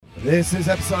This is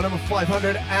episode number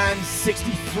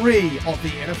 563 of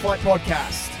the Inner Fight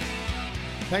Podcast.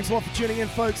 Thanks a lot for tuning in,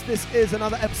 folks. This is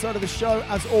another episode of the show.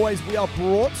 As always, we are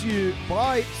brought to you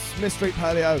by Smith Street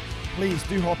Paleo. Please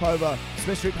do hop over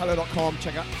smithstreetpaleo.com.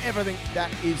 Check out everything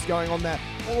that is going on there.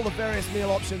 All the various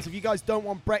meal options. If you guys don't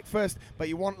want breakfast, but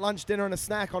you want lunch, dinner, and a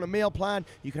snack on a meal plan,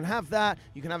 you can have that.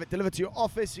 You can have it delivered to your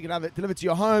office. You can have it delivered to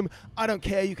your home. I don't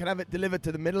care. You can have it delivered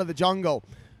to the middle of the jungle,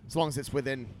 as long as it's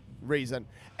within reason.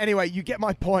 Anyway, you get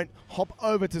my point. Hop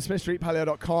over to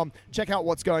smithstreetpaleo.com. Check out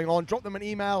what's going on. Drop them an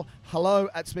email,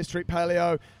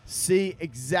 hello@smithstreetpaleo. See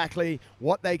exactly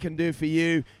what they can do for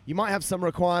you. You might have some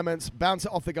requirements. Bounce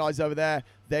it off the guys over there.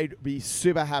 They'd be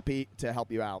super happy to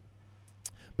help you out.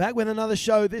 Back with another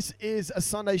show. This is a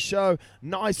Sunday show.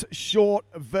 Nice short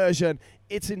version.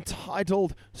 It's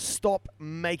entitled Stop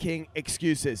Making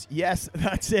Excuses. Yes,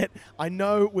 that's it. I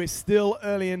know we're still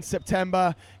early in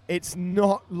September. It's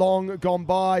not long gone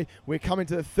by. We're coming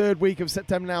to the third week of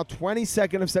September now,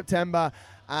 22nd of September.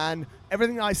 And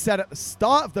everything I said at the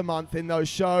start of the month in those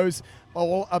shows,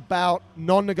 all about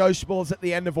non-negotiables at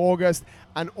the end of August.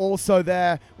 And also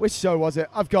there, which show was it?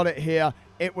 I've got it here.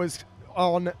 It was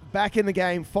on Back in the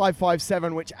Game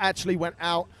 557, which actually went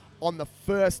out on the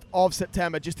 1st of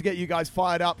September, just to get you guys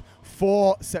fired up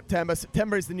for September.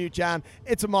 September is the new Jan.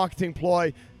 It's a marketing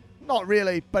ploy. Not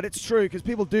really, but it's true, because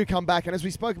people do come back. And as we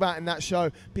spoke about in that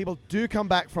show, people do come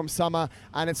back from summer,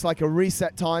 and it's like a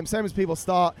reset time. Same as people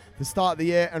start the start of the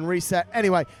year and reset.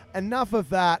 Anyway, enough of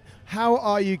that. How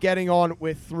are you getting on?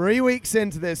 We're 3 weeks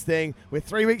into this thing. We're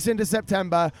 3 weeks into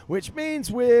September, which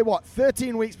means we're,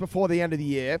 13 weeks before the end of the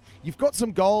year. You've got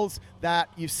some goals that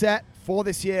you've set for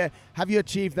this year. Have you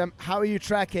achieved them? How are you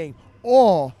tracking?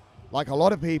 Or, like a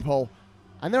lot of people,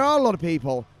 and there are a lot of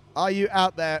people, are you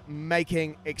out there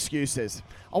making excuses?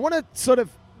 I want to sort of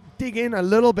dig in a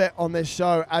little bit on this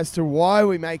show as to why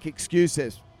we make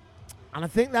excuses. And I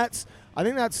think that's a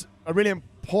really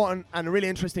important and a really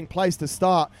interesting place to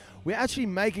start. We're actually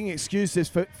making excuses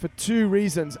for two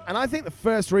reasons. And I think the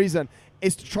first reason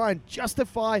is to try and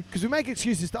justify, because we make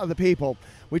excuses to other people,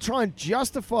 we try and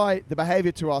justify the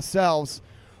behavior to ourselves.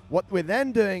 What we're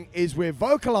then doing is we're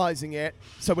vocalizing it,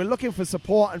 so we're looking for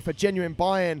support and for genuine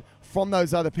buy-in from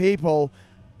those other people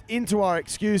into our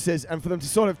excuses, and for them to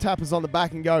sort of tap us on the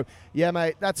back and go, yeah,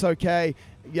 mate, that's okay.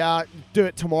 Yeah, do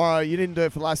it tomorrow. You didn't do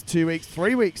it for the last 2 weeks,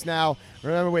 3 weeks now.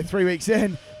 Remember, we're 3 weeks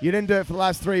in. You didn't do it for the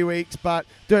last 3 weeks, but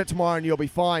do it tomorrow and you'll be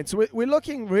fine. So we're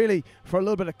looking really for a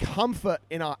little bit of comfort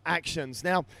in our actions.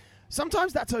 Now,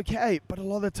 sometimes that's okay, but a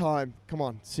lot of the time, come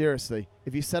on, seriously,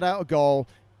 if you set out a goal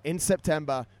in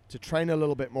September to train a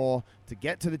little bit more, to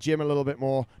get to the gym a little bit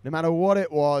more, no matter what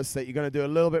it was that you're going to do a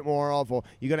little bit more of, or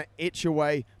you're going to itch your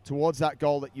way towards that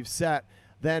goal that you've set,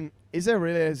 then is there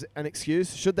really an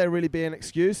excuse? Should there really be an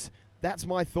excuse? That's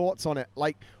my thoughts on it.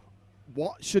 Like,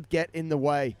 what should get in the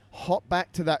way? Hop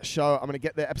back to that show. I'm going to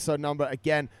get the episode number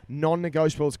again,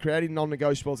 non-negotiables, creating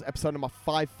non-negotiables, episode number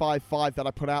 555 that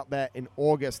I put out there in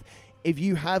August. If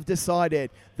you have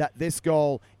decided that this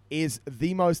goal is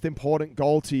the most important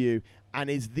goal to you and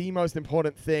is the most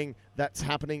important thing that's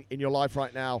happening in your life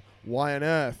right now, why on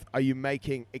earth are you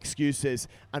making excuses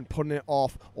and putting it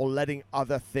off or letting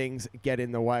other things get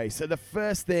in the way? So the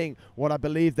first thing, what I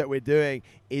believe that we're doing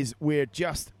is we're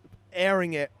just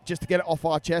airing it just to get it off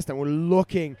our chest, and we're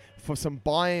looking for some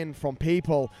buy-in from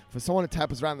people, for someone to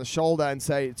tap us around the shoulder and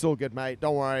say, it's all good, mate,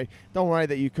 don't worry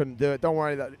that you couldn't do it, don't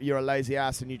worry that you're a lazy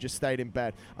ass and you just stayed in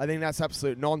bed. I think that's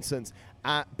absolute nonsense,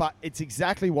 but it's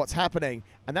exactly what's happening,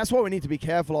 and that's what we need to be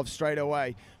careful of straight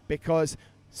away, because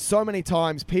so many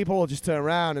times people will just turn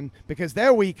around, and because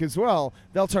they're weak as well,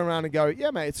 they'll turn around and go, yeah,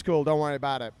 mate, it's cool, don't worry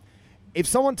about it. If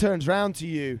someone turns around to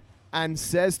you and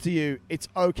says to you, it's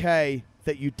okay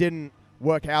that you didn't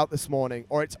work out this morning,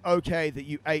 or it's okay that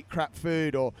you ate crap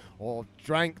food or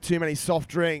drank too many soft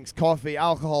drinks, coffee,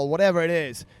 alcohol, whatever it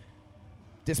is,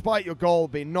 despite your goal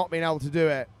being not being able to do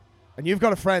it, and you've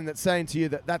got a friend that's saying to you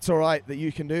that that's all right, that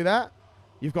you can do that,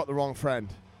 you've got the wrong friend.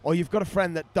 Or you've got a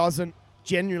friend that doesn't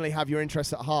genuinely have your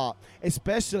interests at heart,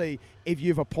 especially if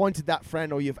you've appointed that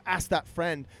friend or you've asked that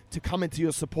friend to come into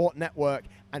your support network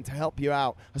and to help you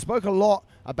out. I spoke a lot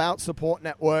about support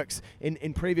networks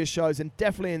in previous shows, and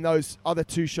definitely in those other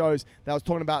two shows that I was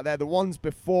talking about there. The ones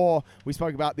before, we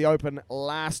spoke about the Open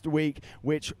last week,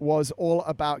 which was all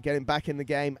about getting back in the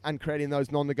game and creating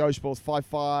those non-negotiables,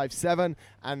 557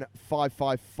 and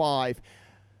 555.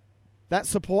 That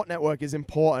support network is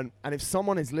important, and if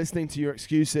someone is listening to your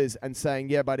excuses and saying,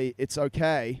 yeah, buddy, it's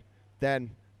okay,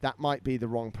 then that might be the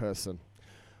wrong person.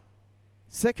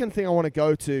 Second thing I want to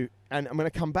go to, and I'm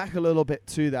going to come back a little bit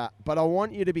to that, but I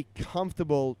want you to be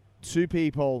comfortable to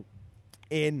people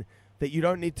in that you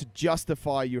don't need to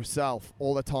justify yourself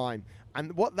all the time.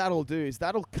 And what that'll do is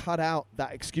that'll cut out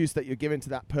that excuse that you're giving to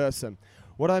that person.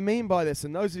 What I mean by this,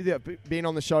 and those of you that have been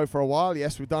on the show for a while,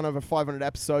 yes, we've done over 500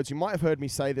 episodes, you might have heard me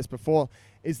say this before,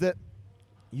 is that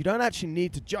you don't actually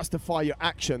need to justify your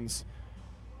actions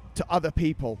to other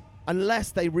people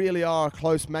unless they really are a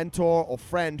close mentor or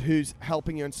friend who's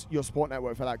helping you in your support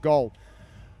network for that goal.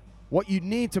 What you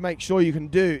need to make sure you can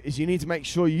do is you need to make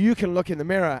sure you can look in the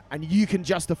mirror and you can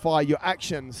justify your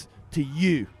actions to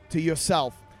you, to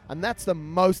yourself. And that's the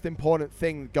most important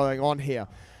thing going on here.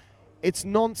 It's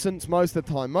nonsense most of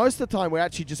the time. Most of the time, we're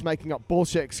actually just making up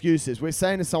bullshit excuses. We're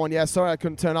saying to someone, yeah, sorry, I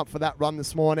couldn't turn up for that run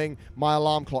this morning. My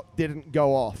alarm clock didn't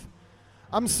go off.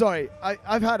 I'm sorry.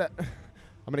 I've had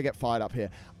I'm going to get fired up here.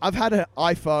 I've had an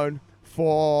iPhone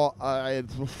for, I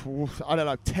don't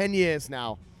know, 10 years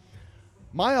now.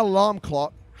 My alarm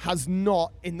clock has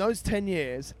not, in those 10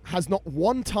 years, has not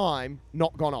one time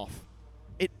not gone off.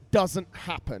 It doesn't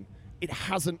happen. It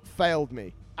hasn't failed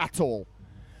me at all.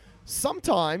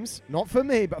 Sometimes, not for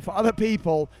me, but for other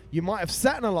people, you might have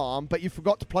set an alarm, but you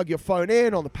forgot to plug your phone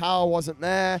in or the power wasn't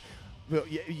there.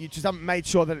 You just haven't made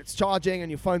sure that it's charging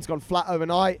and your phone's gone flat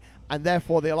overnight and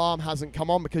therefore the alarm hasn't come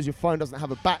on because your phone doesn't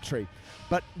have a battery.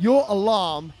 But your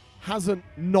alarm hasn't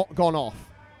not gone off.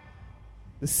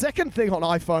 The second thing on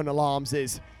iPhone alarms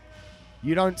is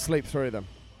you don't sleep through them.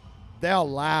 They're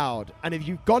loud. And if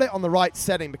you've got it on the right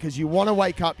setting because you want to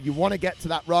wake up, you want to get to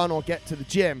that run or get to the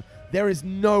gym, there is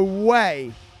no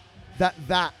way that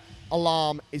that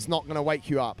alarm is not going to wake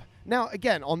you up. Now,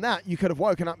 again, on that, you could have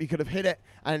woken up, you could have hit it,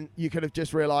 and you could have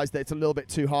just realized that it's a little bit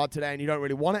too hard today and you don't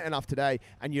really want it enough today,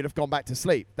 and you'd have gone back to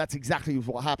sleep. That's exactly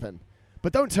what happened.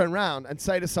 But don't turn around and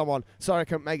say to someone, sorry, I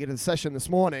couldn't make it to the session this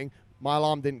morning. My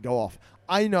alarm didn't go off.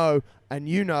 I know, and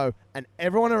you know, and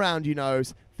everyone around you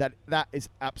knows that that is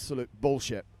absolute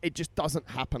bullshit. It just doesn't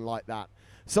happen like that.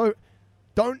 So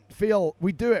don't feel,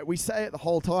 we do it, we say it the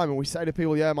whole time, and we say to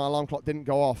people, yeah, my alarm clock didn't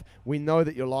go off. We know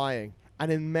that you're lying.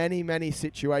 And in many, many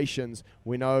situations,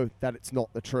 we know that it's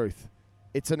not the truth.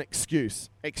 It's an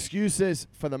excuse. Excuses,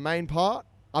 for the main part,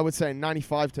 I would say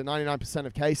 95 to 99%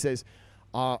 of cases,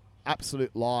 are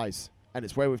absolute lies. And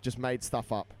it's where we've just made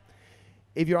stuff up.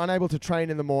 If you're unable to train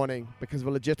in the morning because of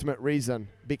a legitimate reason,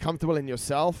 be comfortable in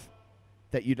yourself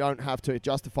that you don't have to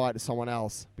justify it to someone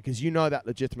else because you know that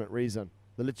legitimate reason.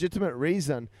 The legitimate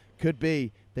reason could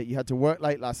be that you had to work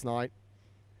late last night.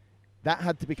 That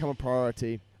had to become a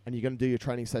priority, and you're going to do your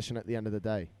training session at the end of the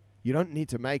day. You don't need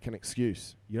to make an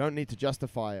excuse. You don't need to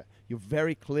justify it. You're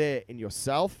very clear in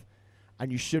yourself,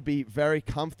 and you should be very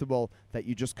comfortable that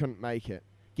you just couldn't make it.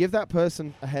 Give that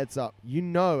person a heads up. You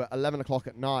know at 11 o'clock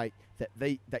at night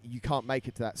that you can't make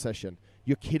it to that session.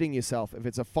 You're kidding yourself. If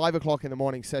it's a 5 o'clock in the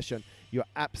morning session, you're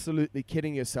absolutely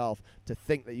kidding yourself to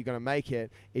think that you're going to make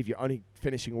it if you're only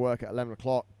finishing work at 11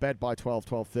 o'clock, bed by 12,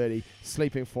 12:30,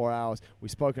 sleeping 4 hours.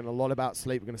 We've spoken a lot about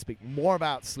sleep. We're going to speak more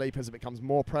about sleep as it becomes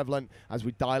more prevalent as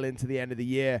we dial into the end of the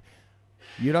year.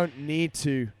 You don't need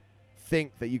to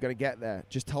think that you're going to get there.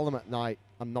 Just tell them at night,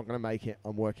 I'm not going to make it.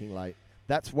 I'm working late.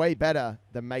 That's way better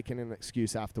than making an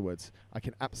excuse afterwards. I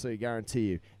can absolutely guarantee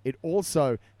you. It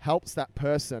also helps that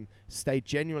person stay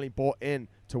genuinely bought in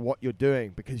to what you're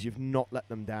doing because you've not let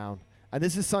them down. And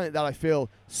this is something that I feel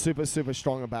super, super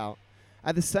strong about.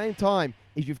 At the same time,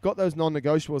 if you've got those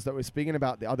non-negotiables that we were speaking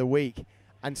about the other week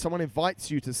and someone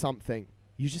invites you to something,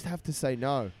 you just have to say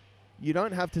no. You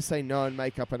don't have to say no and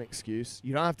make up an excuse.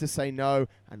 You don't have to say no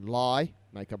and lie,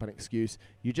 make up an excuse.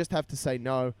 You just have to say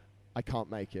no, I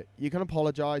can't make it. You can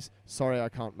apologize. Sorry, I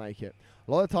can't make it.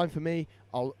 A lot of the time for me,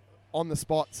 I'll on the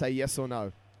spot say yes or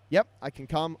no. Yep, I can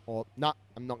come, or nah,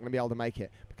 I'm not going to be able to make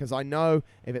it. Because I know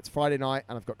if it's Friday night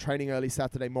and I've got training early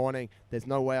Saturday morning, there's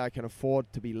no way I can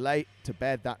afford to be late to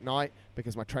bed that night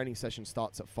because my training session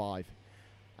starts at 5.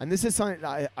 And this is something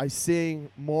that I'm seeing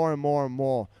more and more and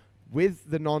more.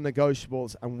 With the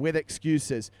non-negotiables and with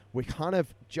excuses, we're kind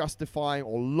of justifying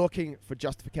or looking for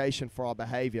justification for our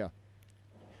behavior.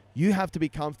 You have to be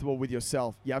comfortable with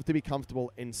yourself. You have to be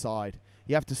comfortable inside.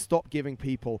 You have to stop giving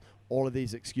people all of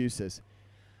these excuses.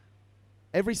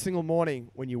 Every single morning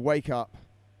when you wake up,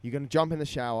 you're going to jump in the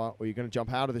shower or you're going to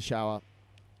jump out of the shower.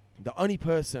 The only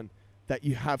person that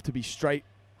you have to be straight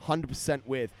 100%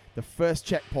 with, the first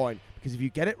checkpoint, because if you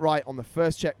get it right on the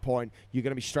first checkpoint, you're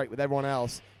going to be straight with everyone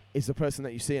else, is the person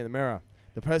that you see in the mirror.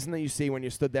 The person that you see when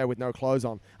you're stood there with no clothes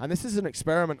on. And this is an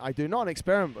experiment I do. Not an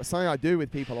experiment, but something I do with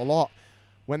people a lot.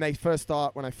 When I first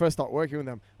start working with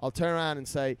them, I'll turn around and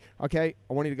say, okay,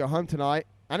 I want you to go home tonight.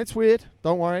 And it's weird,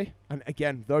 don't worry. And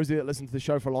again, those of you that listen to the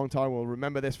show for a long time will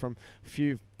remember this from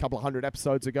a couple of hundred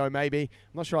episodes ago maybe.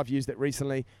 I'm not sure I've used it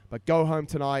recently, but go home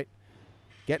tonight,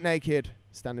 Get naked,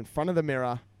 stand in front of the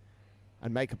mirror,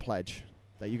 and make a pledge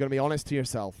that you're going to be honest to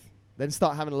yourself. Then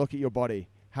start having a look at your body.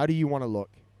 How do you want to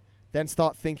look? Then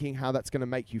start thinking how that's going to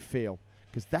make you feel,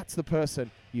 because that's the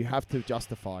person you have to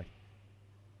justify.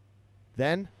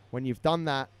 Then, when you've done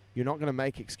that, you're not going to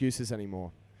make excuses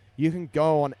anymore. You can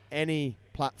go on any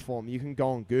platform. You can go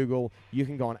on Google. You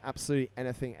can go on absolutely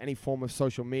anything, any form of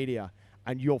social media,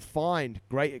 and you'll find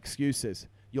great excuses.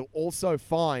 You'll also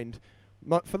find,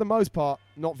 for the most part,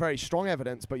 not very strong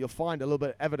evidence, but you'll find a little bit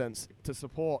of evidence to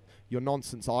support your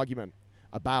nonsense argument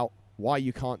about why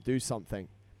you can't do something,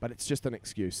 but it's just an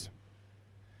excuse.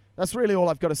 That's really all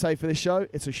I've got to say for this show.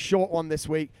 It's a short one this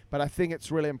week, but I think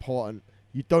it's really important.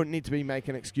 You don't need to be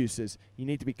making excuses. You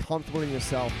need to be comfortable in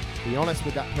yourself. Be honest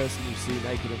with that person you see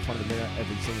naked in front of the mirror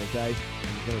every single day, and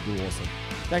you're going to do awesome.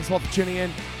 Thanks a lot for tuning in.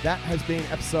 That has been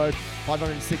episode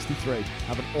 563.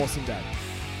 Have an awesome day.